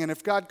something, and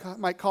if God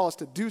might call us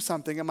to do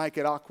something, it might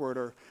get awkward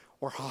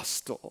or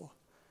hostile.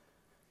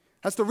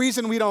 That's the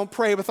reason we don't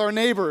pray with our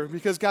neighbor,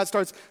 because God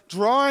starts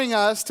drawing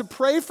us to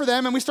pray for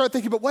them, and we start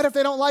thinking, but what if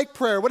they don't like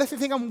prayer? What if they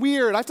think I'm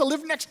weird? I have to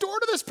live next door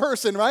to this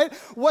person, right?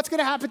 What's going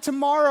to happen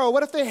tomorrow?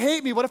 What if they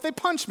hate me? What if they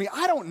punch me?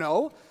 I don't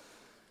know.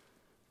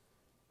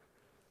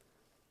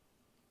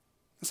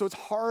 And so it's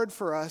hard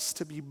for us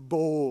to be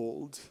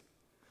bold.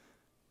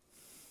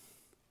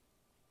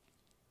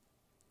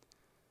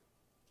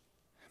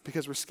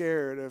 Because we're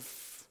scared of,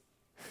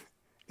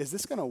 is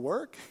this going to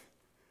work?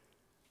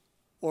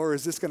 Or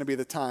is this going to be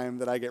the time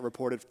that I get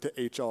reported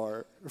to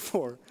HR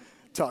for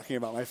talking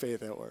about my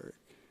faith at work?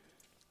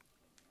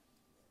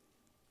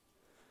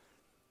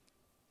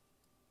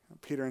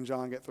 Peter and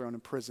John get thrown in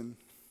prison.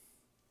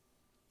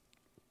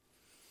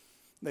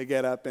 They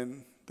get up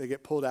and they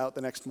get pulled out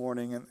the next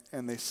morning,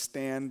 and they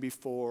stand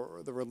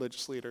before the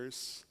religious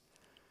leaders.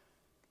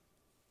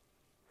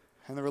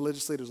 And the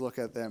religious leaders look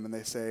at them and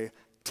they say,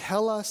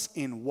 tell us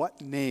in what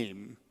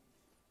name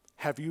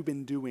have you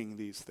been doing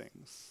these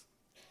things?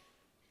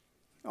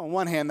 On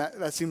one hand,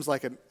 that seems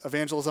like an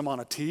evangelism on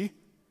a tee.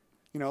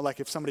 You know, like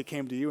if somebody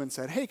came to you and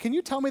said, hey, can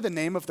you tell me the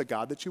name of the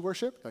God that you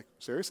worship? Like,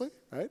 seriously,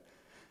 right?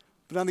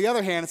 But on the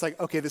other hand, it's like,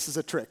 okay, this is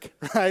a trick,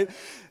 right?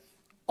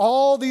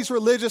 All these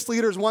religious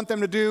leaders want them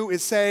to do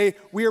is say,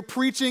 we are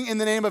preaching in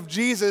the name of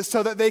Jesus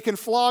so that they can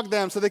flog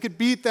them, so they could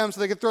beat them,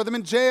 so they could throw them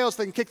in jail, so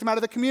they can kick them out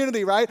of the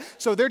community, right?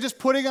 So they're just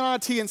putting it on a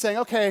tee and saying,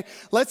 okay,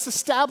 let's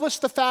establish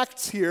the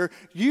facts here.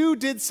 You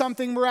did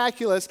something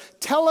miraculous.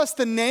 Tell us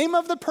the name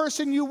of the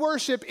person you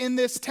worship in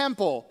this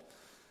temple.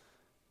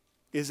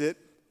 Is it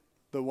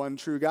the one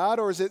true God,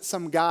 or is it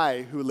some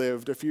guy who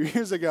lived a few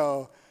years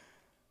ago?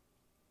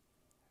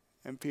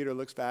 And Peter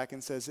looks back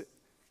and says,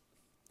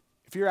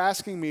 if you're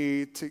asking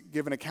me to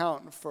give an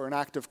account for an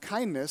act of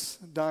kindness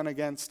done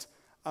against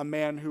a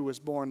man who was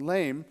born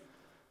lame,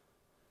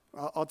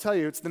 I'll tell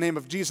you, it's the name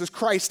of Jesus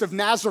Christ of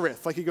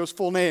Nazareth, like he goes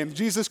full name,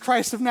 Jesus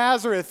Christ of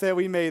Nazareth, that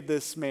we made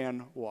this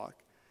man walk.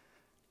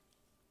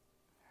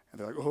 And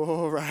they're like,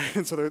 oh, right.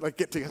 And so they're like,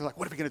 get together, like,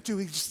 what are we going to do?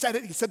 He just said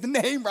it. He said the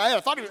name,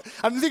 right? I didn't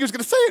think he was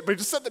going to say it, but he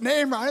just said the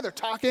name, right? They're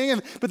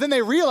talking. But then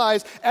they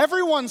realize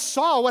everyone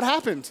saw what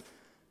happened.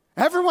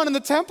 Everyone in the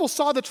temple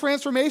saw the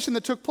transformation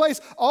that took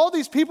place. All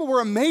these people were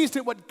amazed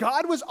at what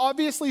God was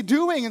obviously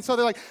doing. And so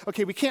they're like,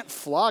 okay, we can't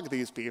flog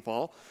these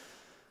people.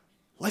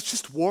 Let's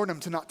just warn them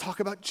to not talk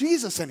about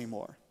Jesus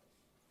anymore.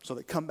 So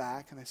they come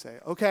back and they say,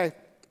 okay,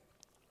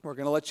 we're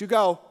going to let you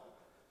go,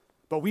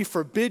 but we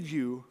forbid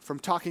you from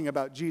talking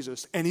about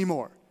Jesus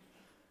anymore.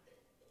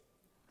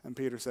 And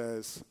Peter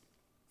says,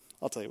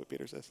 I'll tell you what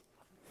Peter says.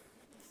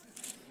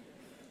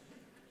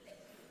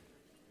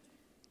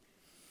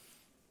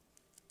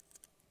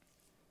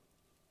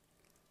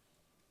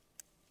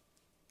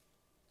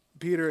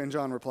 Peter and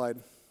John replied,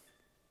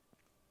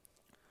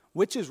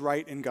 which is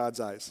right in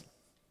God's eyes?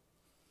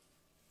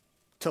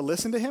 To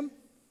listen to him,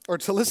 or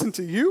to listen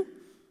to you,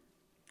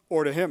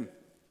 or to him?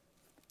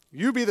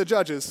 You be the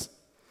judges.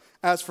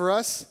 As for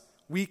us,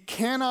 we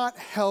cannot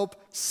help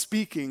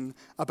speaking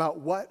about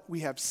what we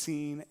have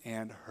seen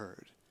and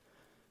heard.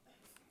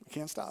 We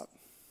can't stop.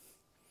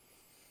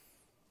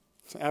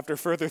 So after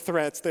further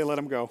threats, they let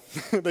him go.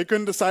 They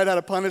couldn't decide how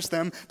to punish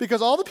them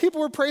because all the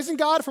people were praising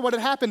God for what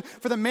had happened.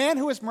 For the man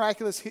who was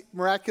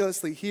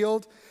miraculously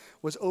healed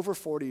was over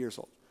 40 years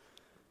old.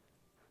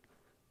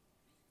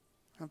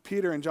 Now,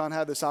 Peter and John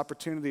had this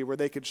opportunity where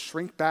they could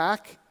shrink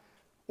back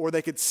or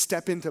they could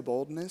step into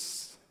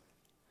boldness.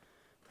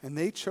 And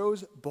they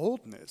chose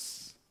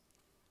boldness.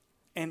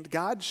 And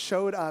God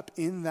showed up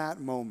in that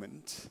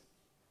moment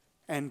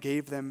and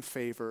gave them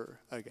favor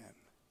again.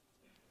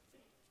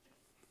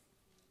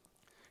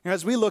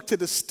 As we look to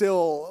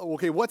distill,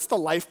 okay, what's the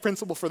life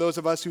principle for those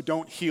of us who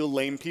don't heal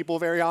lame people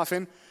very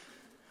often?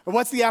 Or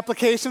what's the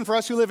application for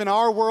us who live in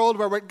our world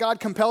where what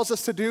God compels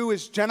us to do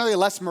is generally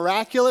less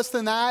miraculous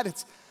than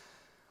that?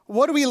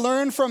 What do we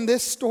learn from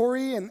this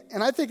story? And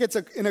I think it's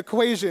an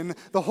equation.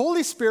 The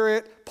Holy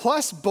Spirit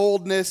plus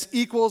boldness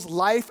equals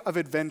life of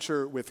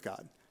adventure with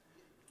God.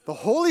 The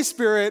Holy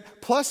Spirit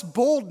plus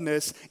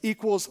boldness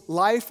equals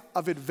life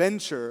of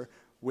adventure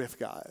with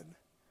God.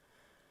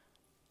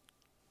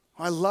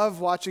 I love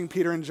watching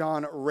Peter and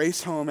John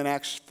race home in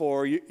Acts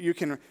 4. You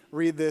can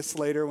read this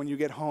later when you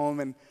get home.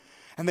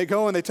 And they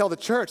go and they tell the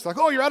church, like,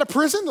 oh, you're out of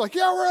prison? They're like,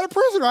 yeah, we're out of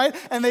prison, right?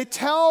 And they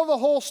tell the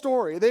whole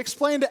story. They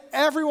explain to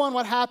everyone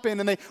what happened,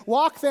 and they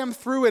walk them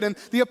through it. And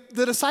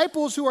the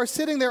disciples who are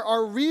sitting there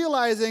are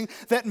realizing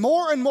that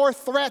more and more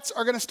threats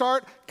are going to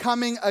start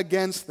coming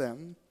against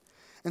them.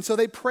 And so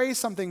they pray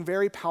something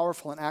very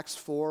powerful in Acts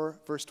 4,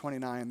 verse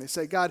 29. They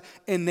say, God,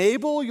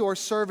 enable your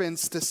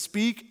servants to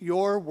speak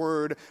your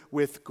word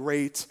with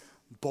great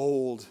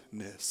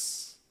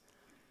boldness.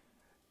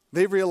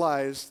 They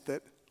realized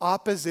that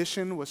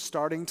opposition was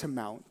starting to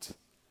mount,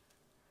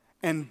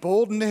 and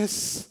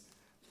boldness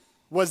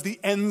was the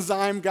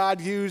enzyme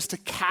God used to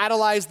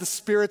catalyze the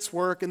Spirit's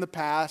work in the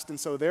past. And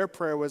so their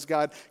prayer was,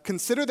 God,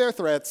 consider their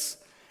threats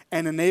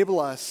and enable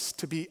us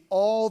to be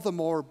all the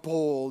more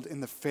bold in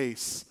the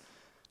face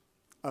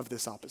of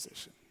this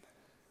opposition.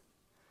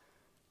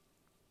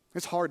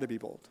 It's hard to be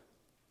bold.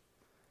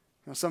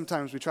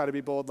 Sometimes we try to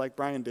be bold like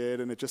Brian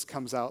did, and it just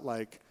comes out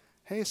like,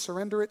 hey,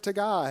 surrender it to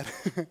God.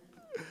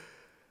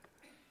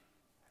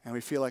 And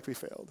we feel like we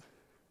failed.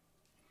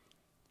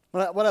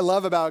 What I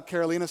love about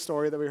Carolina's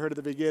story that we heard at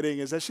the beginning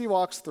is as she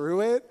walks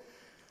through it,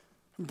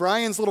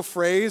 Brian's little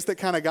phrase that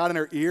kind of got in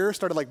her ear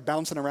started like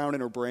bouncing around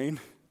in her brain.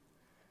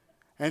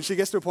 And she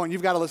gets to a point,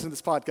 you've got to listen to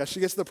this podcast. She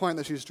gets to the point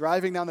that she's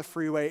driving down the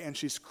freeway and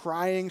she's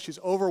crying. She's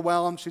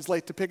overwhelmed. She's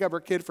late to pick up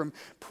her kid from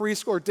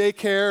preschool or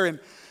daycare.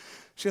 And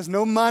she has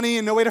no money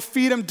and no way to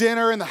feed him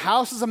dinner. And the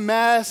house is a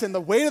mess. And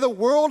the weight of the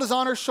world is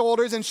on her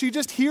shoulders. And she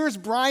just hears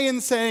Brian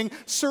saying,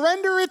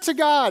 surrender it to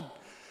God.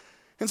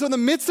 And so in the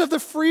midst of the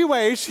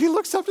freeway, she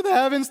looks up to the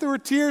heavens through her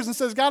tears and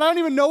says, God, I don't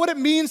even know what it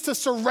means to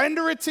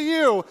surrender it to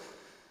you.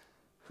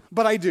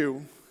 But I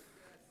do.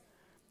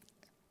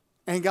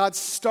 And God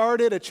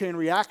started a chain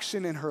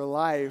reaction in her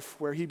life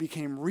where he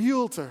became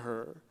real to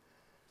her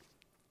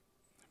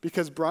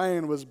because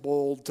Brian was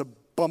bold to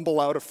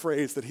bumble out a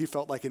phrase that he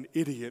felt like an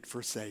idiot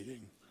for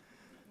saying.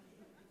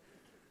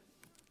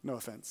 No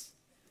offense.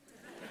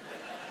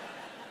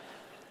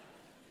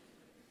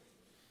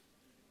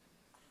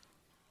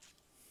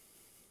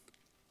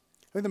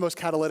 I think the most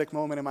catalytic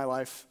moment in my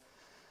life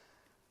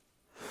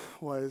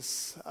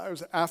was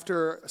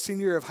after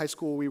senior year of high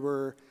school.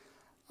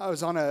 I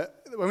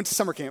went to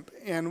summer camp,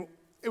 and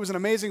it was an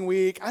amazing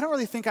week. I don't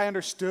really think I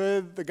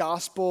understood the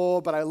gospel,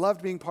 but I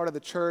loved being part of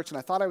the church, and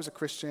I thought I was a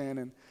Christian.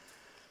 And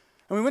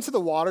we went to the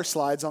water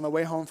slides on the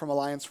way home from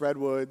Alliance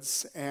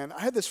Redwoods, and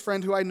I had this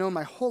friend who I'd known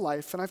my whole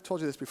life, and I've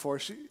told you this before.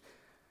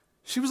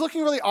 She was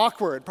looking really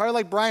awkward, probably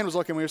like Brian was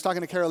looking when he was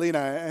talking to Carolina,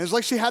 and it was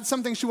like she had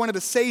something she wanted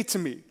to say to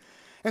me.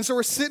 And so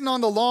we're sitting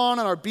on the lawn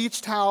on our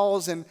beach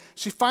towels, and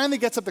she finally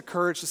gets up the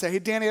courage to say, hey,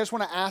 Danny, I just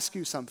want to ask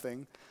you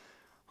something.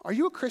 Are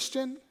you a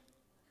Christian?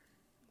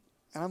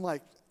 And I'm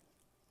like,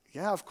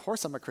 yeah, of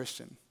course I'm a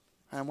Christian.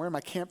 I'm wearing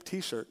my camp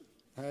t-shirt,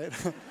 right?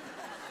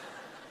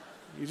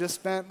 You just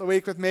spent the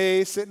week with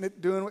me, sitting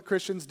doing what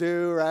Christians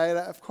do, right?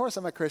 Of course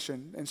I'm a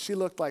Christian. And she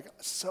looked like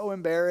so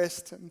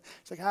embarrassed. And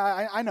she's like,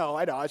 I know.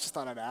 I just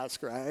thought I'd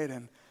ask, right?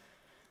 And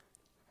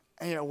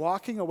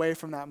walking away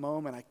from that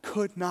moment, I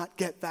could not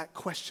get that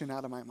question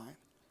out of my mind.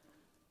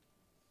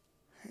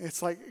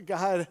 It's like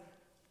God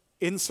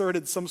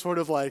inserted some sort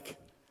of like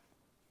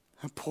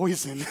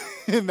poison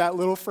in that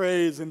little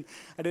phrase. And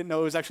I didn't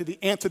know it was actually the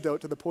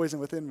antidote to the poison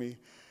within me.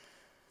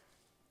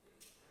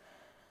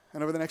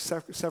 And over the next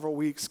several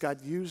weeks,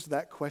 God used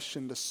that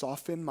question to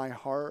soften my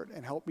heart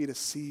and help me to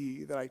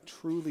see that I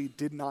truly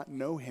did not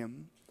know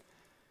him.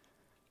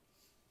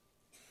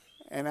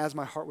 And as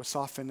my heart was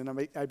softened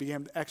and I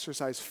began to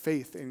exercise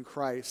faith in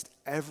Christ,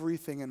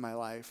 everything in my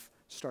life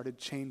started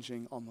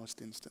changing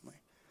almost instantly.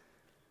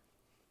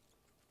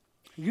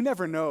 You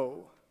never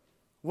know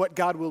what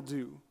God will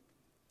do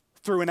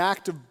through an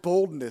act of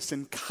boldness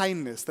and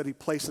kindness that he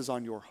places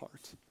on your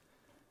heart.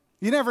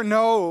 You never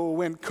know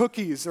when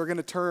cookies are going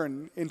to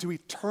turn into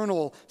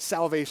eternal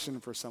salvation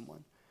for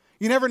someone.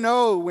 You never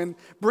know when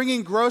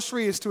bringing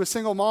groceries to a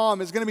single mom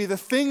is going to be the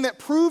thing that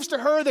proves to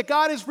her that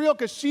God is real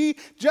because she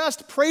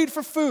just prayed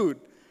for food.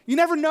 You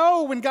never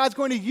know when God's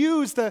going to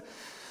use the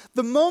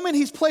moment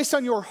he's placed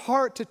on your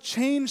heart to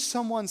change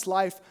someone's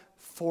life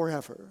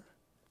forever.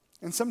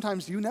 And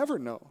sometimes you never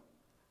know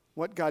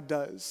what God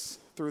does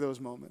through those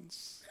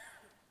moments.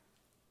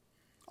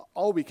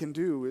 All we can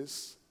do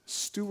is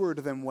steward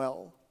them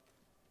well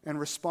and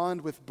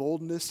respond with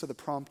boldness to the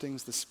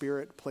promptings the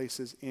Spirit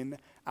places in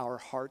our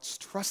hearts,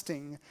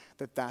 trusting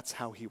that that's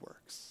how he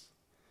works.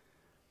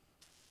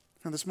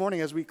 And this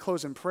morning, as we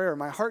close in prayer,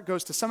 my heart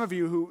goes to some of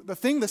you who the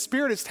thing the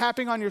Spirit is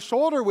tapping on your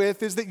shoulder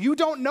with is that you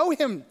don't know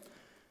him.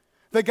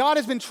 That God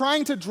has been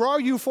trying to draw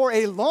you for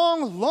a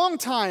long, long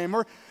time.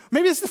 Or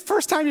maybe it's the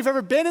first time you've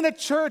ever been in a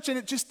church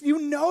and you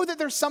know that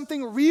there's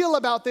something real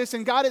about this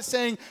and God is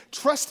saying,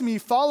 trust me,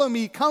 follow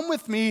me, come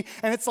with me.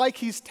 And it's like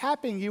he's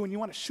tapping you and you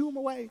want to shoo him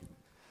away.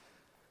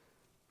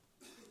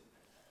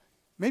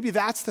 Maybe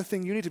that's the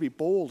thing you need to be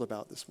bold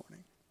about this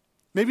morning.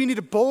 Maybe you need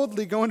to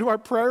boldly go into our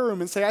prayer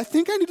room and say, I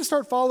think I need to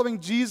start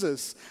following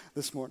Jesus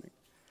this morning.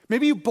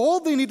 Maybe you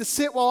boldly need to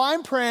sit while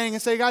I'm praying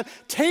and say, God,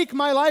 take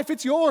my life,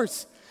 it's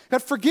yours.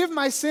 God, forgive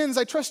my sins.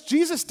 I trust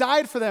Jesus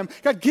died for them.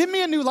 God, give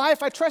me a new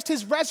life. I trust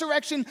his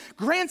resurrection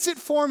grants it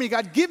for me.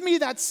 God, give me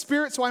that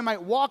Spirit so I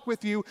might walk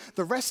with you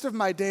the rest of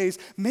my days.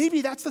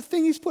 Maybe that's the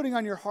thing he's putting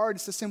on your heart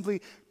is to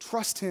simply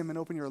trust him and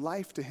open your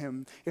life to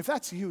him. If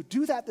that's you,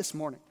 do that this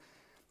morning.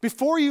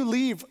 Before you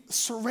leave,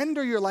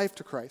 surrender your life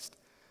to Christ.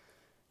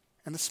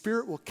 And the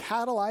Spirit will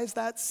catalyze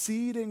that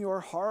seed in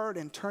your heart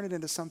and turn it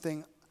into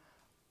something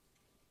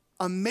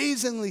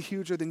amazingly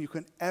huger than you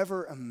can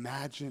ever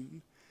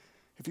imagine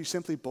if you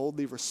simply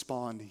boldly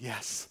respond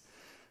yes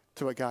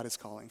to what God is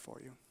calling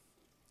for you.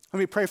 Let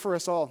me pray for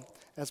us all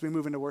as we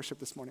move into worship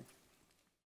this morning.